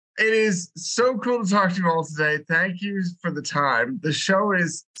It is so cool to talk to you all today. Thank you for the time. The show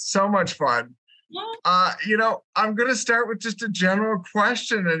is so much fun. I'm going to start with just a general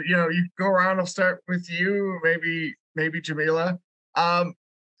question, and you go around. I'll start with you, maybe Jameela.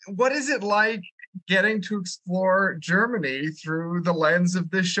 What is it like getting to explore Germany through the lens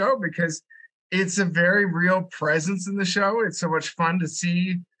of this show? Because it's a very real presence in the show. It's so much fun to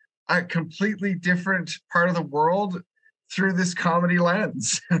see a completely different part of the world through this comedy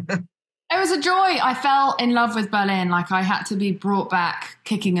lens. It was a joy. I fell in love with Berlin. Like, I had to be brought back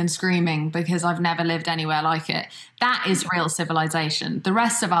kicking and screaming because I've never lived anywhere like it. That is real civilization. The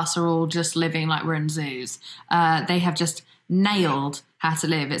rest of us are all just living like we're in zoos. They have just nailed how to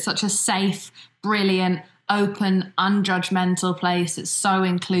live. It's such a safe, brilliant, open, unjudgmental place. It's so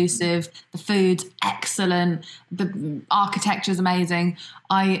inclusive. The food's excellent. The architecture's amazing.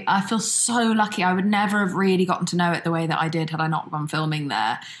 I feel so lucky. I would never have really gotten to know it the way that I did had I not gone filming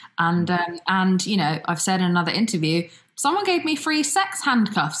there. And I've said in another interview, someone gave me free sex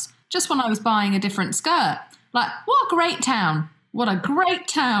handcuffs just when I was buying a different skirt. Like, what a great town. What a great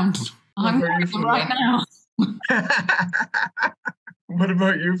town. I'm going right now. What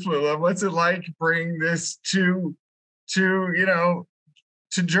about you, Flula? What's it like bringing this to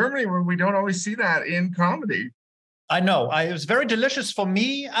Germany, where we don't always see that in comedy? I know. It was very delicious for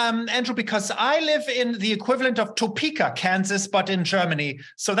me, Andrew, because I live in the equivalent of Topeka, Kansas, but in Germany.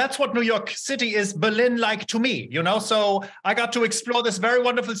 So that's what New York City is Berlin-like to me, So I got to explore this very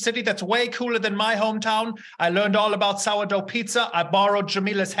wonderful city that's way cooler than my hometown. I learned all about sourdough pizza. I borrowed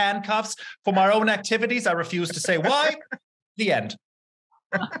Jameela's handcuffs for my own activities. I refuse to say why. The end.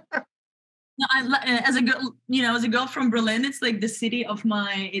 No, as a girl from Berlin, it's like the city of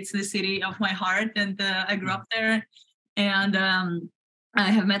my heart, and I grew up there, and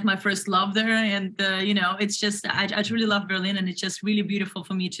I have met my first love there, and it's just I truly love Berlin, and it's just really beautiful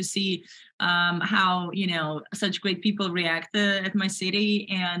for me to see how such great people react at my city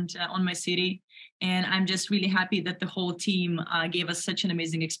and on my city. And I'm just really happy that the whole team gave us such an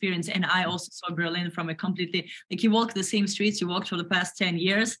amazing experience. And I also saw Berlin from a completely, like, you walk the same streets you walked for the past 10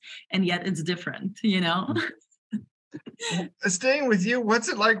 years, and yet it's different, Staying with you, what's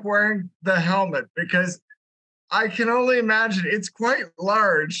it like wearing the helmet? Because I can only imagine it's quite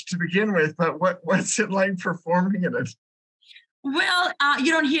large to begin with, but what's it like performing in it? Well,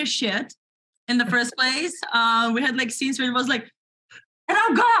 you don't hear shit in the first place. We had like scenes where it was like, and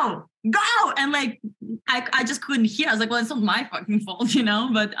I'll go, and like I just couldn't hear. I was like, well, it's not my fucking fault,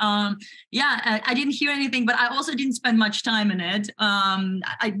 but I didn't hear anything, but I also didn't spend much time in it.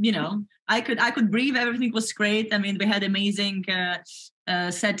 I could breathe. Everything was great. I mean, we had amazing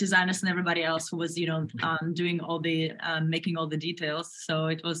set designers and everybody else who was doing all the making all the details, so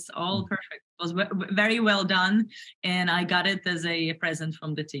it was all perfect. It was very well done, and I got it as a present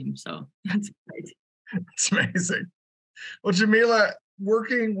from the team, so that's great. It's amazing. Well, Jameela,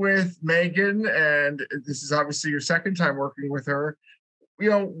 working with Megan, and this is obviously your second time working with her,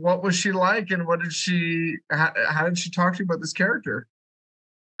 what was she like, and how did she talk to you about this character?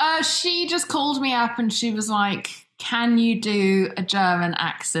 She just called me up and she was like, can you do a German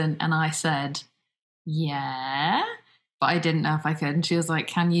accent? And I said, yeah, but I didn't know if I could. And she was like,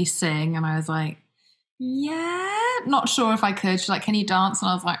 can you sing? And I was like, yeah, not sure if I could. She's like, can you dance? And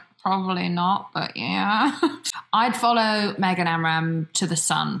I was like, probably not, but yeah. I'd follow Megan Amram to the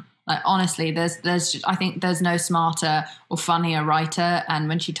sun. Like, honestly, I think there's no smarter or funnier writer. And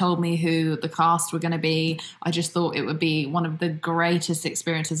when she told me who the cast were going to be, I just thought it would be one of the greatest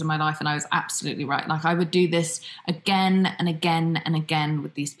experiences of my life. And I was absolutely right. Like, I would do this again and again and again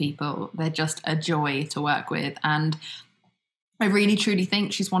with these people. They're just a joy to work with. And I really, truly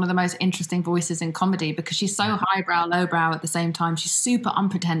think she's one of the most interesting voices in comedy because she's so highbrow, lowbrow at the same time. She's super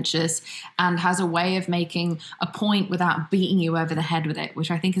unpretentious and has a way of making a point without beating you over the head with it, which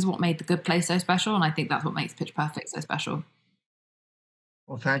I think is what made The Good Place so special. And I think that's what makes Pitch Perfect so special.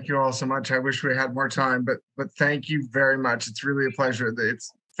 Well, thank you all so much. I wish we had more time, but thank you very much. It's really a pleasure.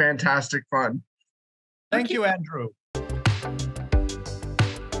 It's fantastic fun. Thank you, Andrew.